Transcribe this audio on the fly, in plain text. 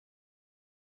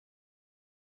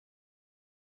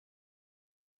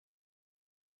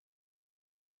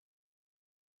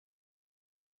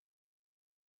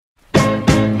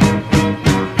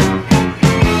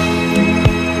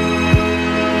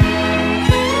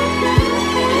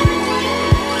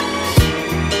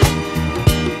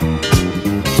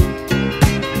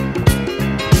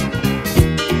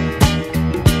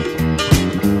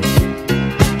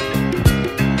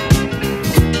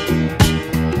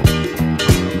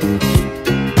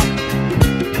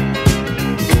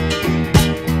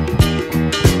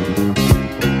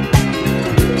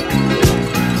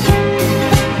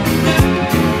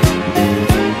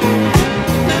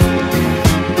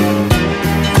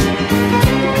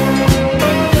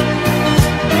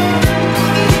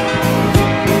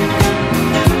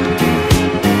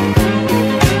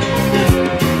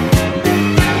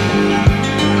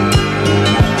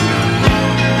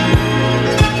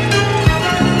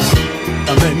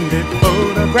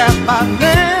photograph I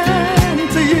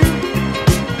lend to you,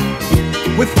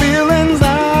 with feelings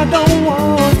I don't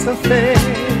want to fade,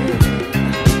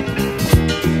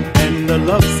 and a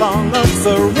love song of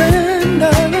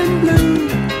surrender and blue.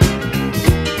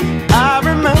 I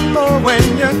remember when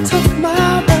you took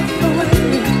my breath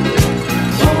away.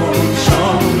 Oh,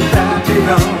 Sean, happy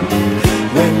young,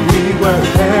 when we were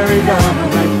very young,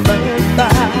 like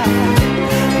butterfly,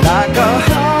 like a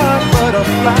heart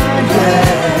butterfly,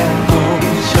 yeah. Oh,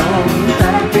 Sean,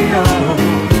 happy young,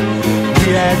 we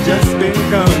had just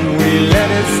begun, we let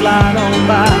it slide on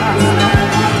by.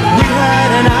 We had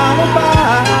an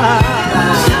alibi,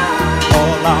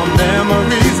 all our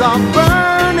memories are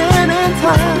burning in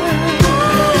time,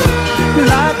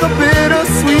 like a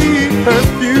bittersweet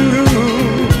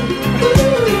perfume.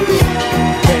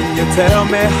 Can you tell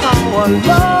me how a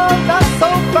love that's so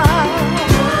fine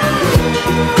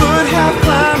could have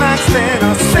climaxed in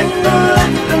a single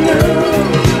afternoon?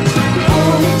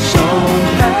 Oh, Sean,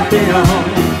 happy on,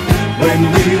 when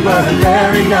we were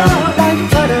very young, like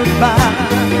butterfly,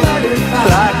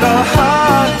 like a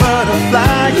heart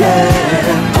butterfly,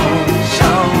 yeah. Oh,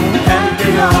 Sean,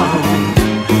 happy on,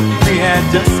 we had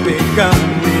just begun,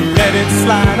 we let it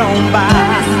slide on by.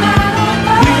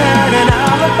 We had an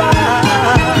alibi.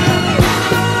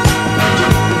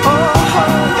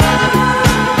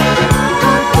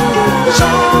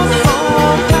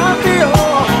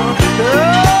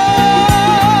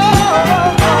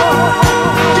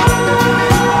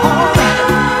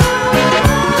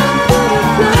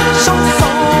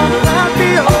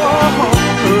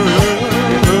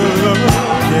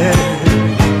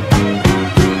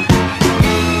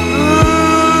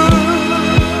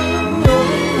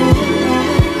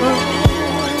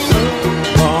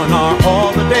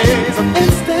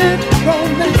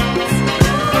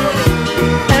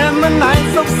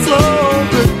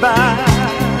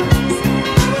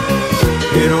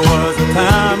 It was a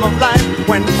time of life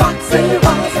when Foxy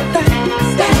was a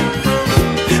dance,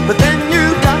 but then you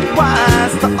got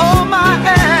wise to all my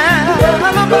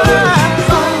alibis.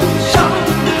 Oh, Sean,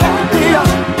 happy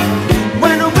young,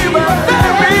 when we were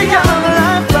very young,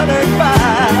 like butterfly,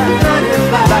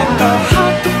 like a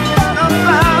hot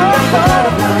butterfly.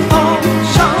 Oh,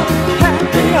 Sean,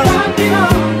 happy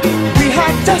young, we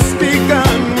had just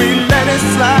begun, we let it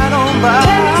slide on by.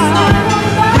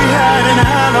 We had an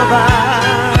alibi.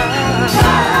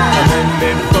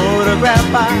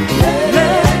 Photograph I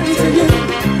lend to you,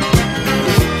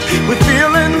 with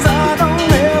feelings I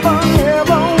don't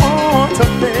ever want to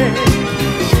fade,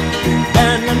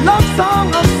 and a love song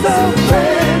of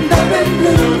surrender and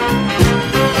blue.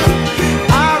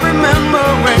 I remember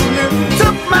when you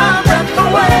took my breath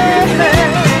away.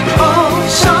 Oh,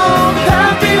 Sean,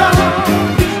 happy on,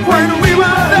 when we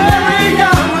were very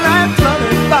young, like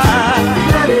butterfly,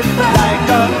 like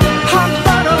a hot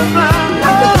butterfly.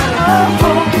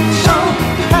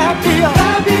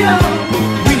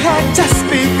 We had just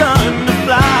begun to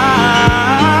fly.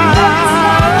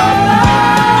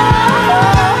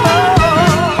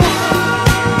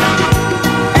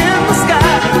 In the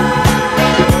sky,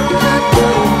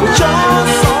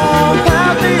 just so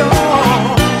happy on.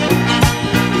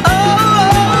 Oh,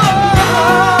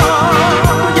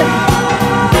 yeah.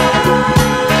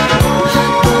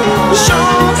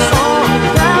 Just so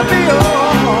happy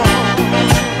on.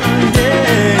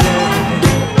 Yeah.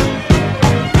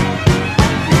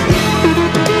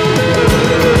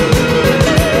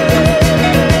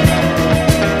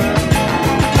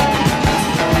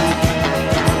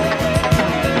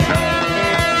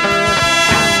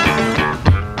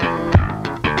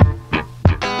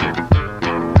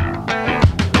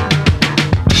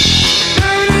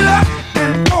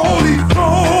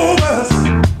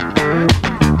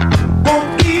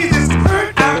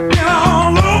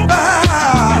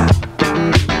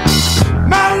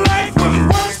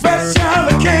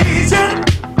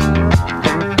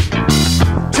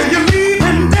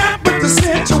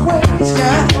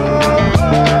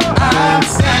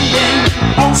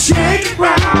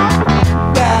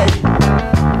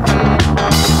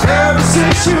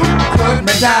 You put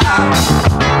me down.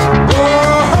 Oh,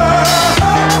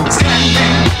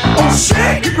 standing on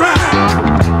shaky ground.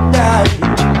 Yeah.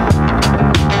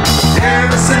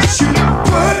 Ever since you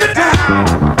put me down,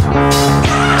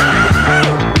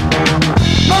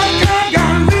 my gun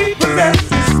got repossessed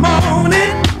this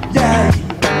morning. Yeah.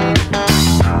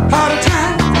 Hard a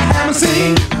time I haven't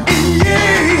seen in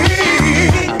years.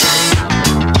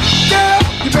 Girl,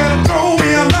 you better throw me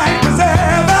a life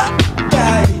preserver.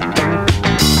 Yeah.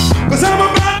 'Cause I'm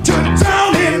about to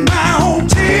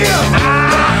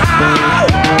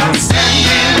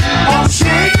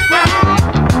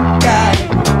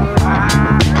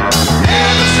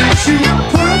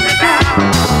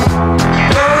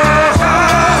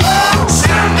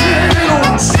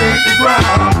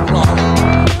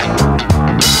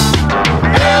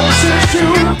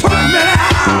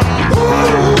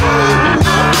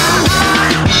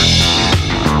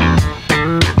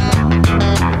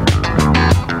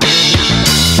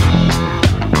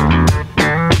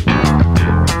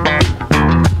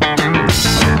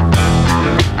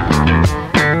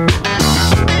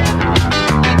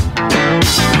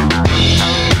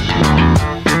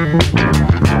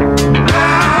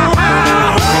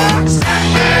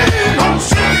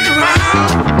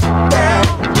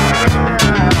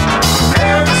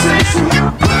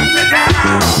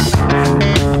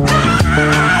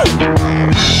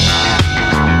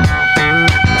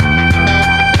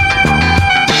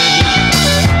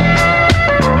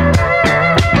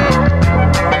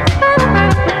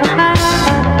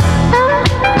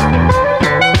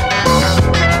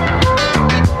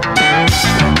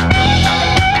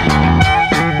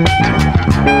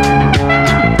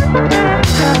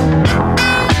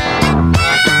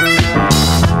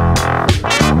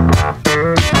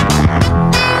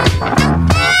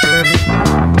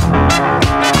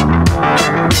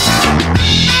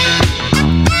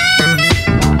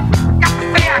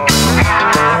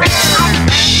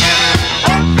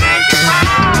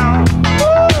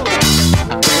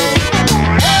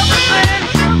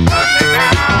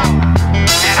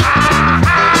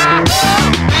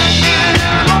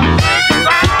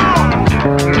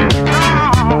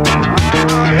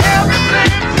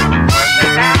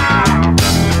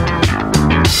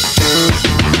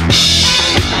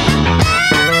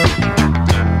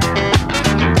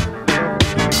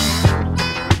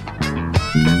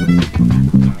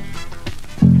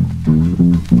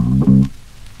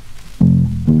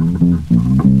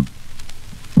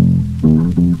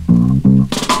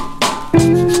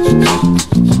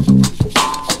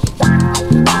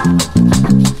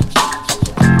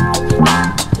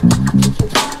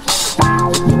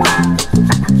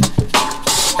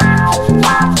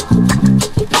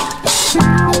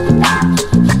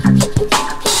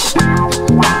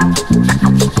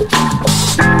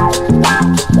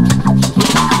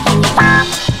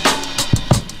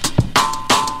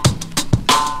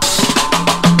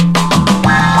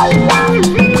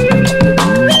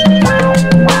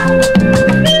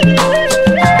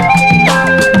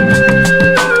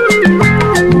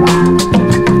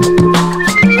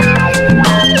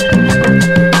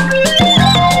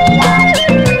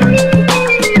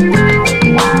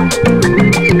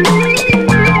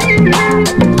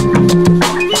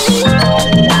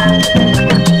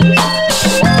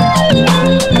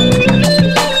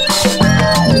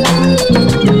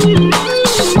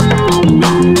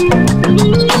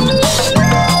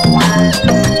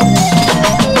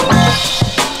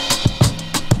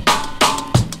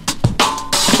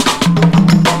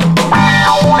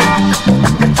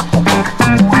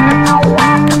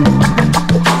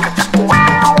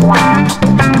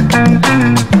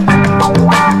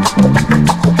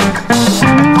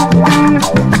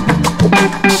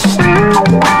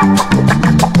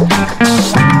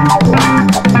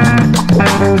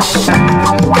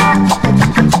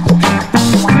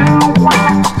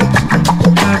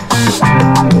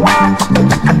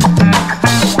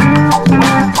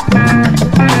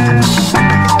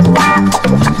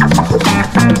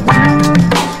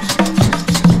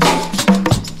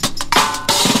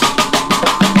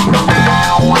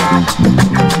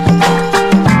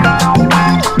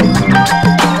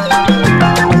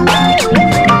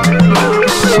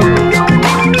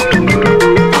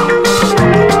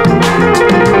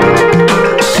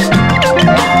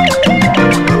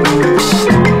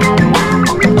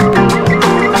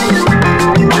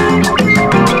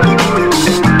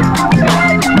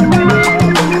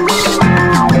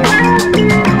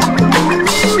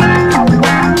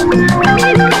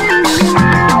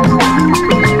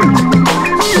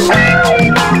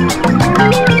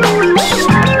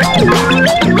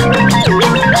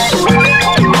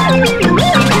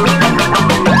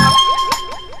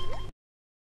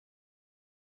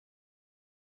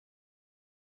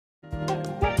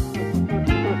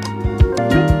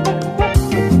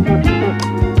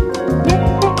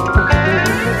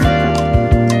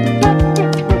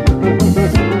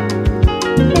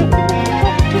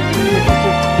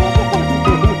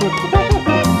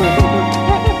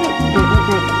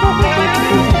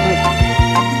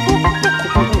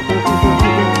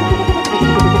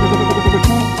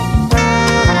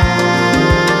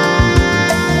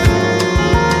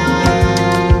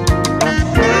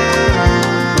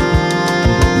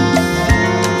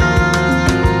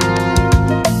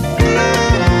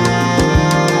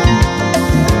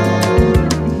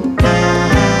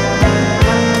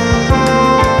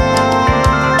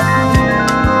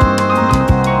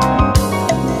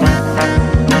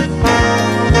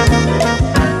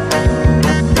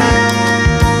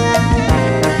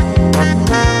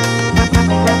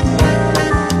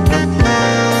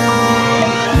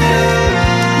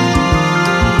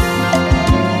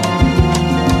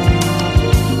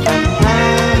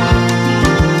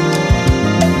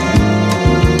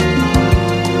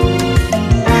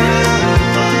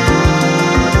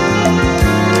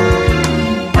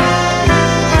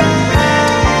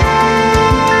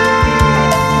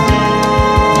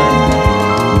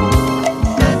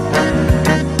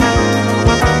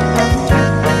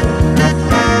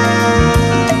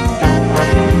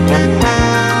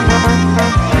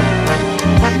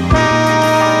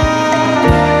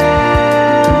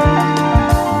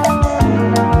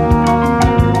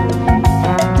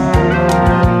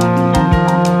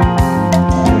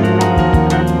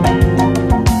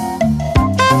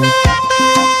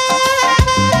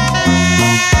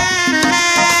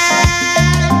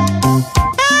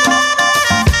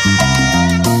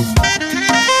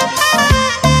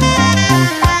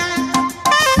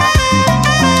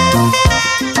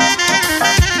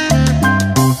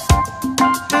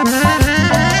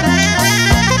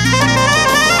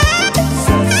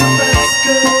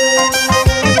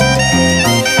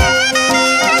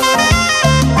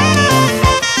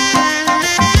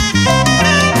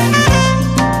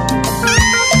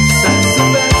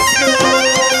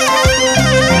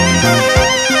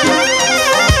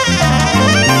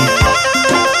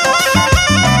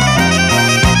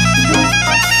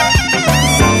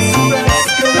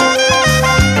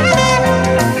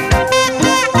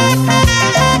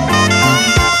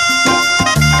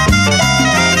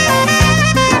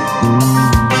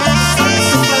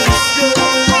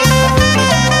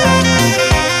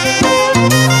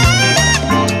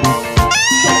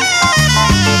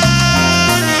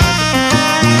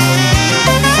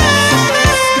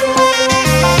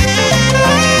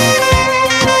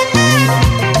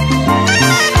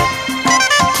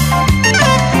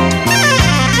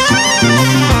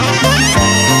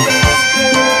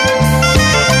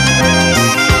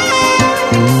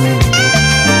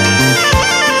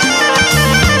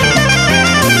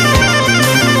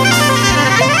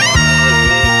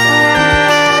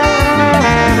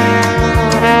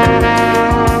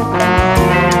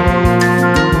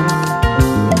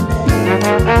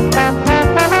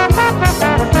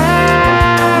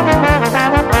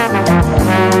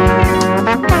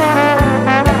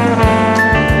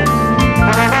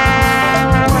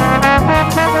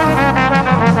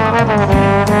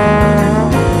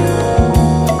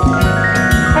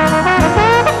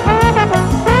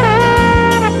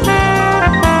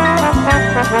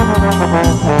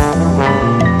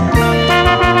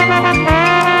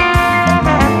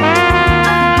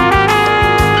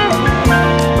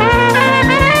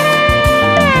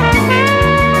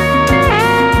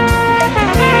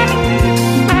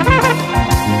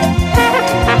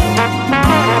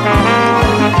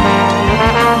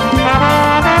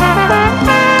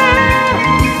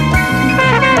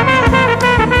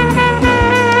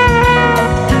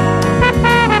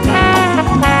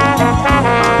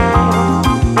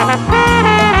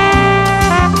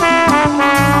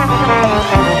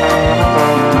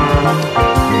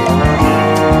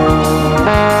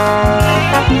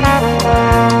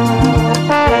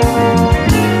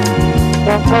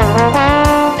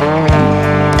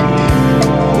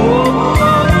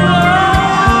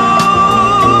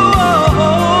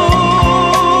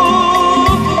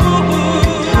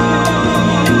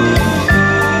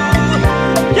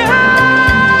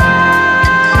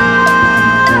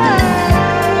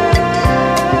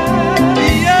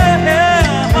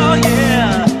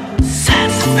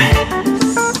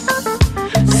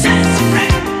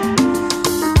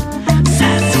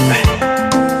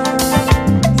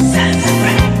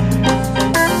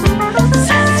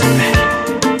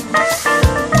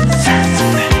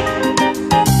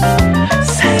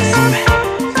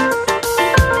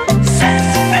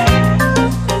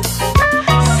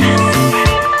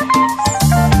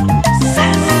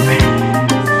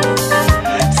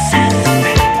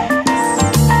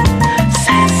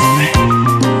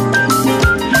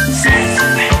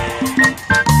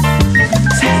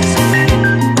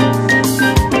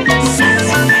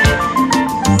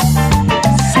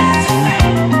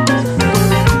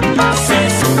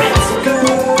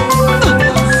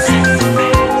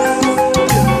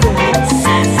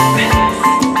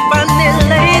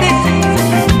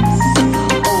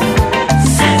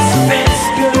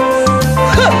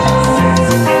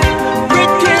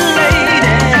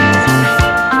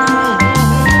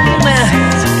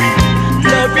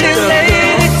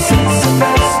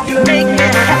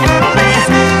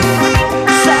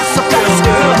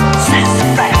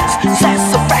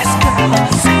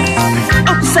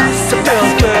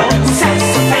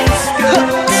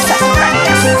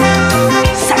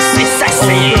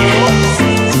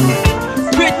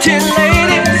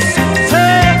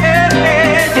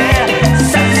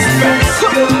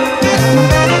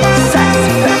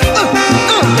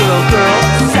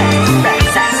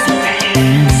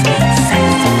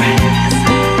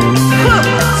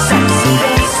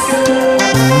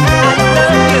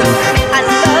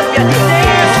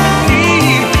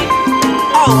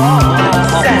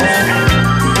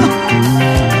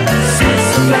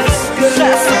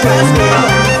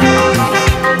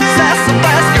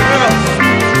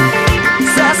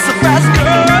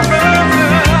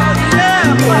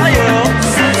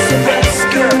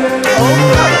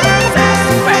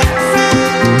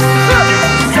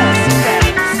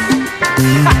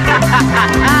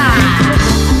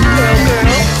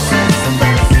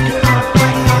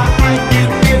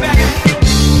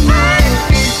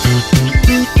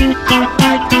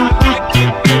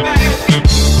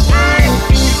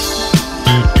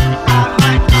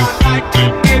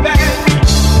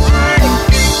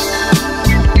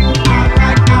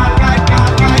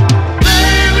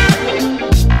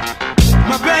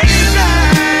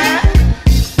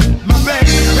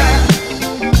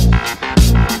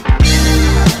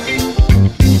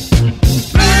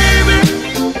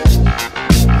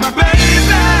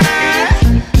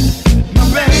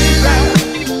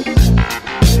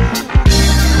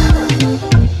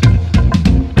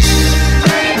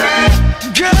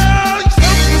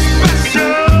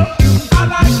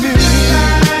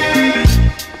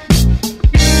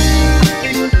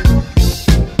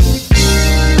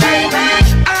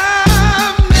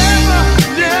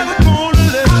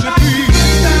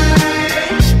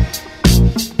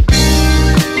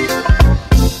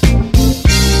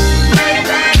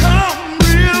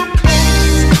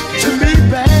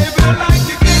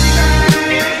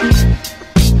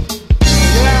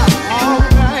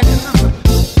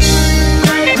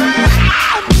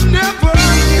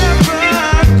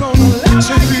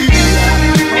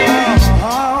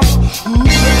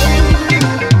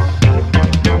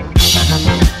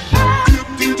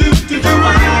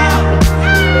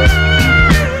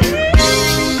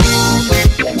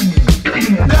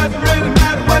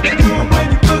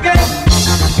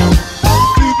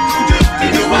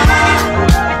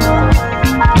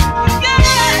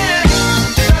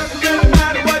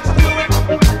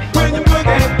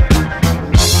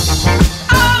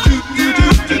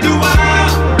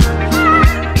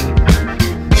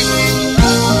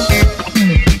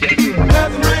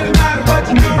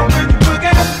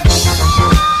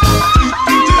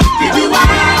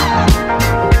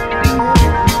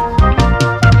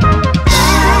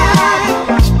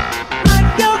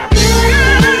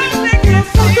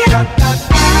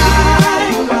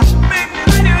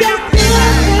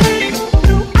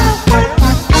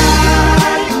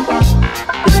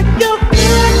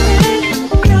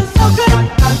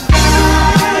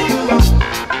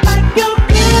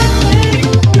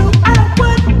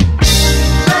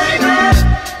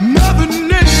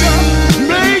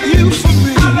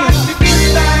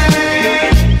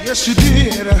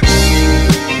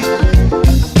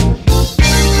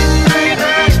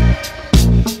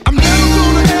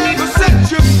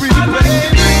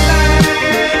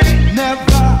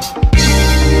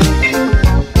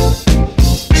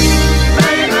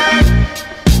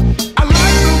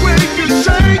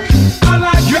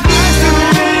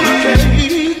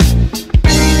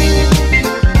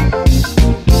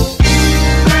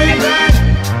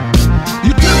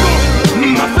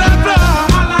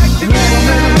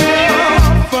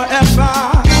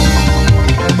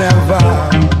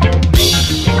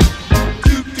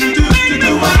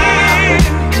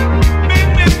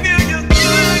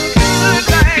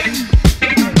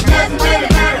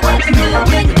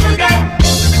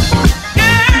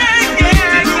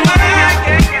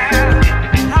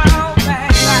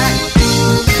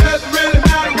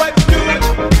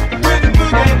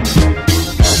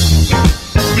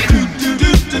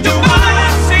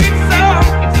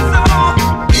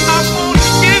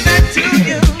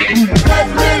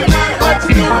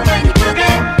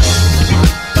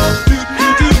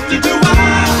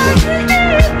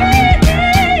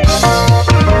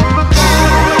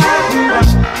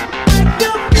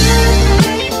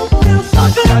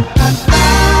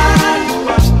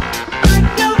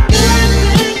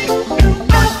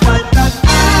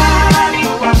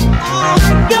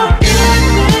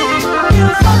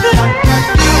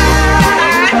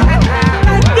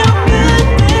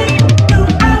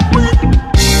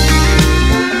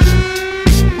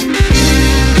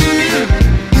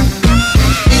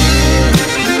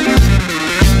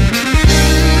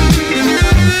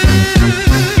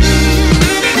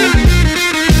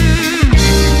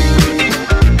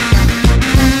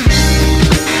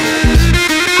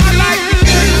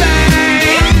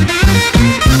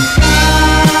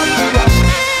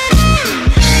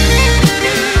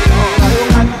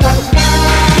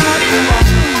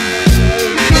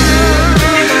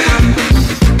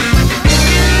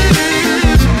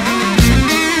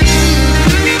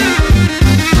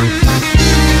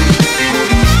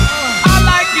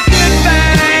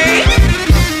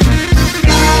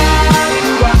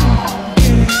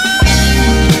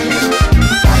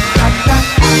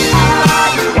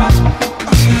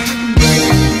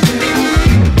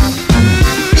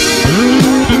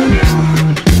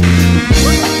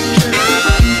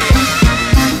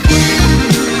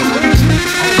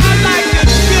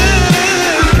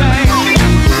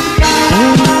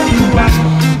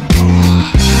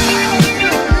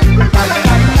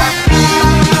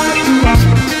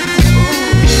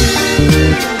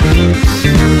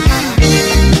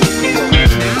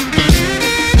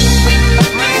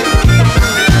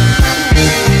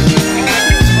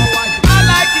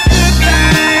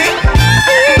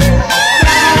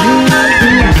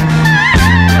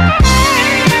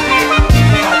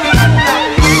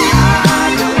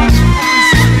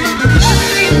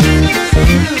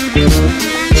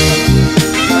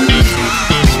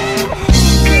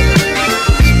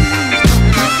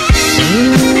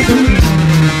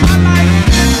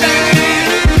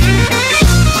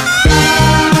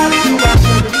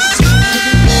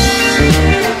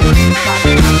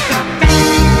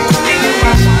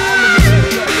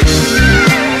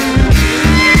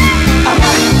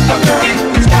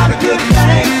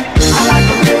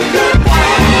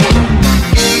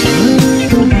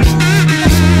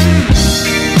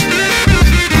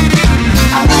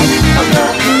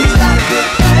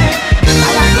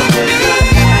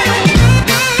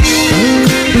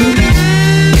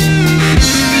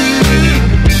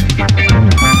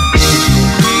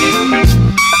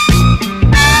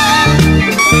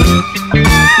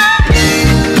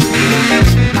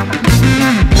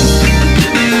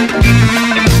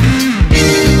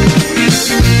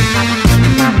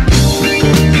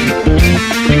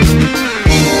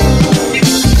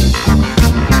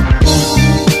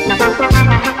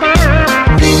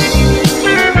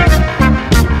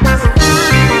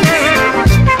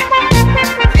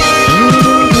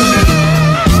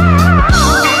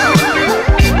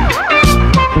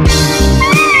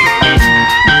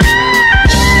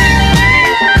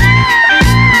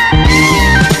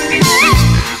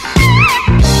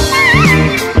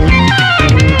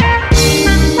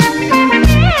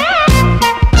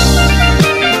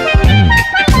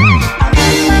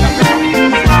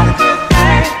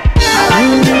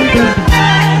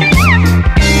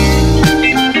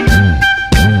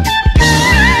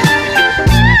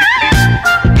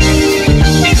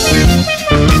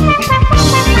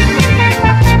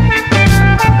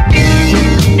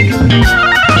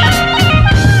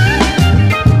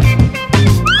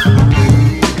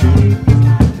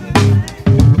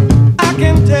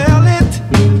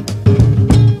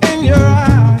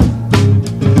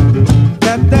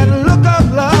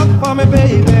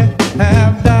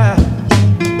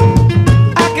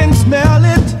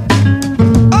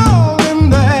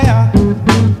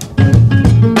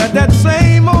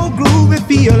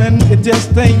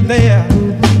just ain't there.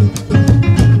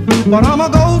 But I'ma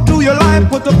go through your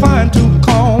life with a fine-tooth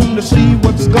comb to see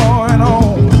what's going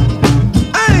on.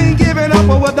 I ain't giving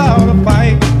up without a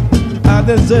fight. I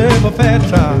deserve a fair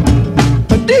try.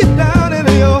 But deep down in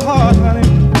your heart, honey,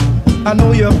 I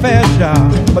know you're a fair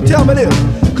child. But tell me this,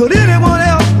 could anyone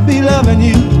else be loving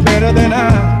you better than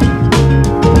I?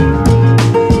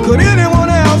 Could anyone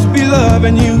else be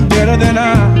loving you better than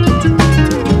I?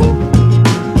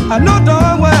 I know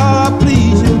darn well I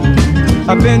please you.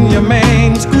 I've been your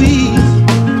main squeeze.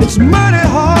 It's mighty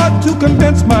hard to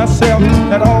convince myself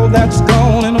that all that's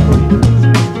gone in a breeze.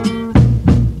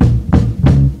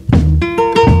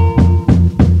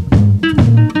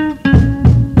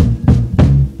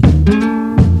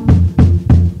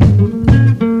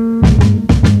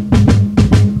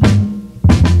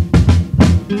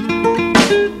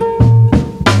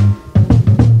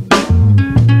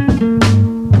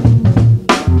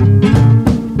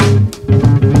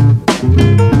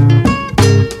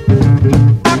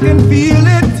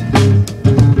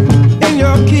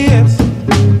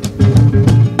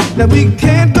 That we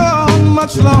can't go on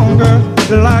much longer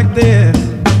like this.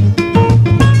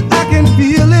 I can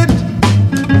feel it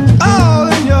all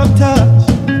in your touch,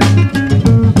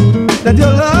 that your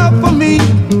love for me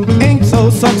ain't so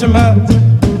such a much.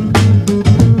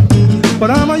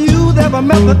 But I'ma use every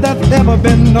method that's ever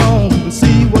been known to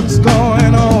see what's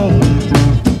going on.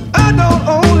 I don't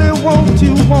only want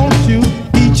you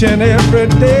each and every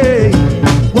day.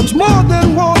 What's more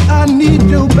than what I need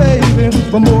you, baby,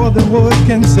 for more than words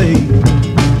can say.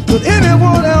 Could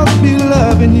anyone else be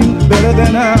loving you better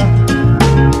than I?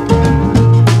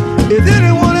 Is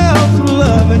anyone else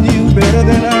loving you better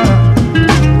than I?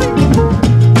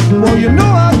 Well, you know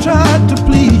I tried to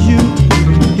please you.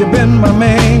 You've been my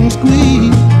main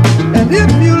squeeze. And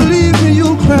if you leave me,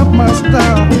 you'll cramp my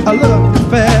style. I love you,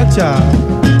 fair child.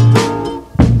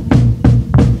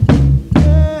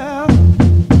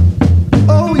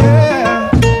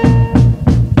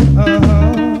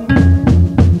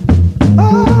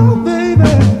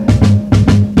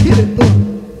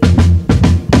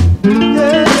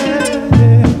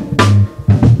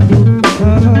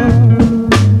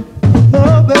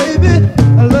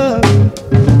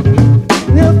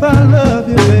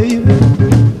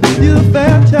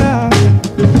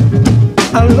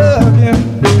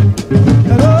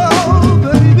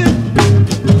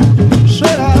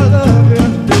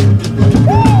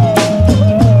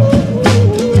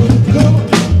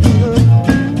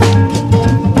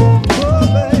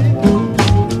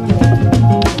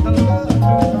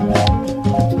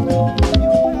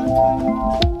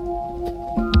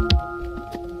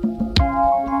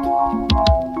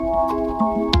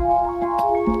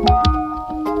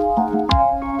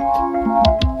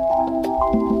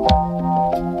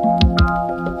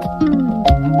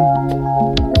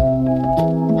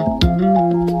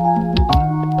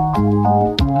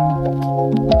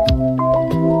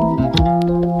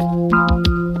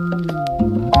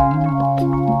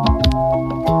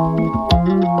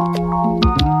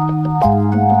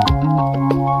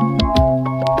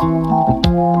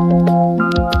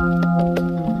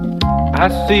 I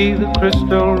see the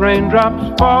crystal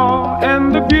raindrops fall,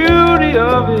 and the beauty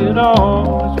of it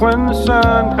all is when the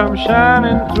sun comes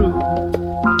shining through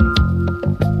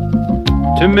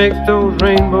to make those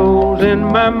rainbows in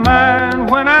my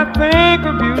mind. When I think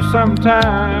of you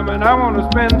sometime, and I want to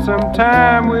spend some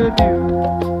time with you,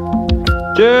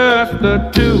 just the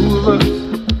two of us.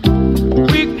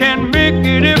 We can make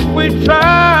it if we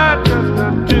try, just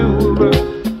the two of us.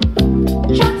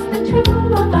 Just the two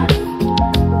of us.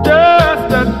 Just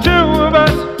the two of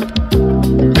us,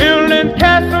 building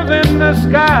castles in the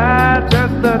sky.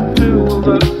 Just the two of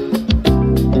us,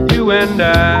 you and I.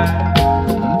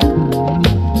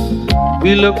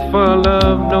 We look for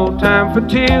love, no time for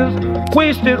tears.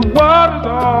 Wasted water's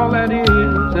all that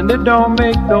is, and it don't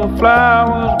make no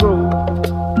flowers grow.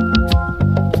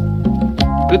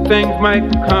 Good things might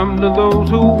come to those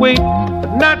who wait,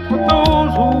 but not for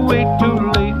those who wait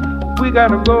too late. We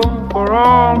gotta go for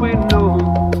all we know.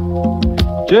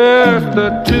 Just the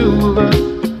two of us.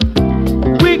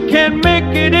 We can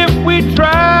make it if we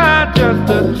try. Just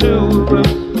the two of us.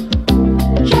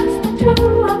 Just the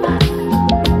two of us.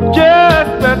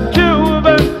 Just the two of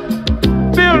us.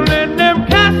 Building them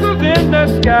castles in the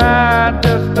sky.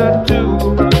 Just the two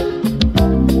of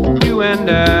us. You and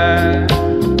I.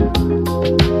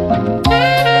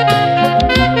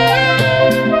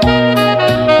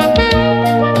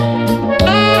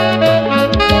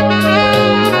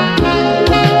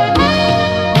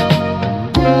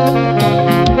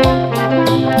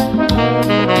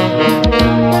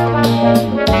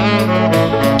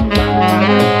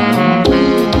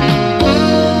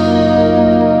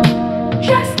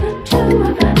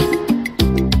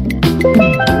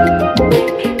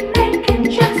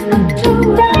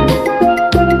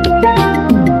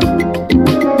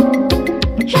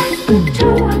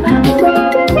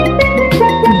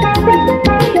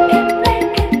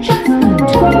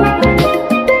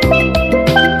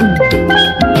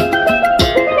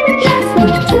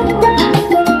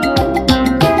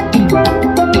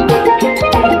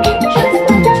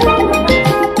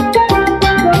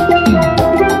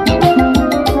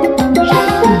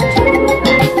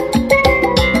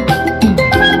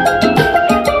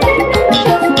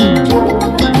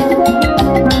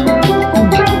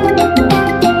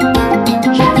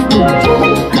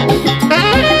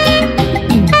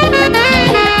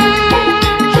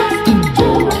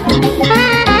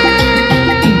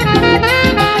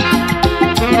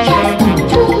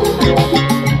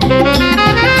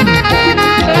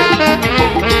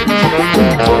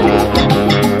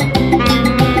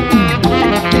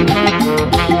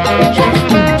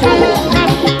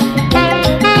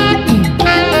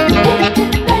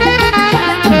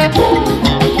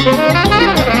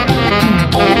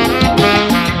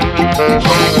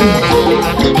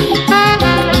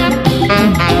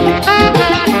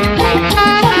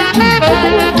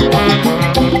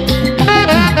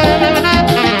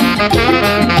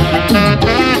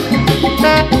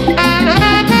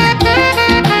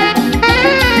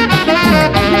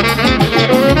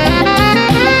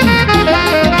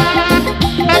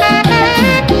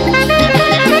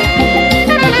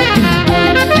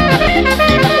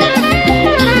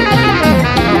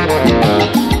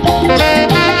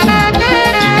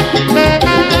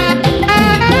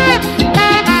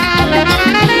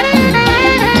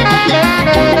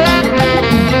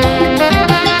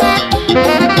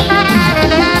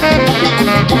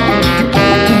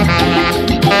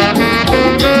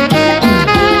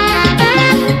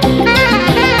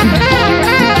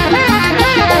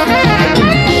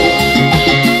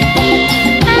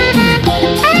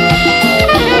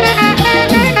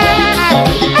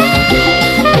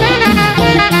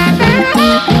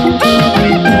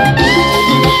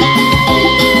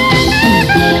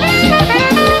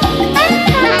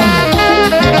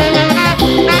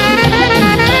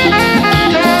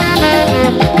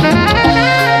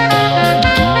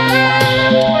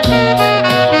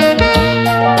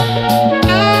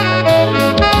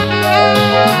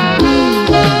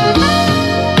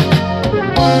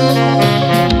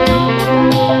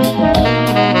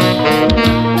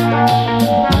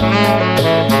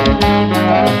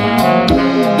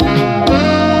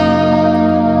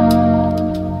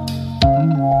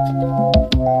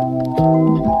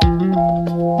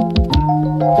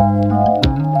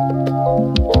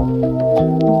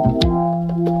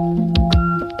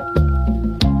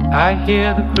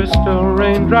 where the crystal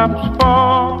raindrops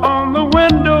fall on the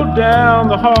window down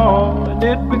the hall, and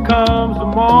it becomes the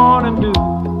morning dew.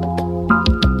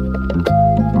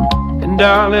 And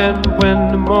darling,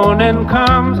 when the morning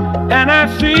comes and I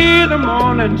see the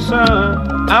morning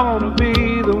sun, I want to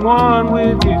be the one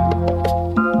with you,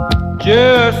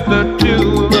 just the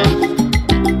two of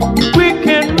us. We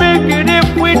can make it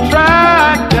if we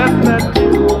try, just the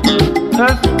two of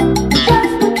us.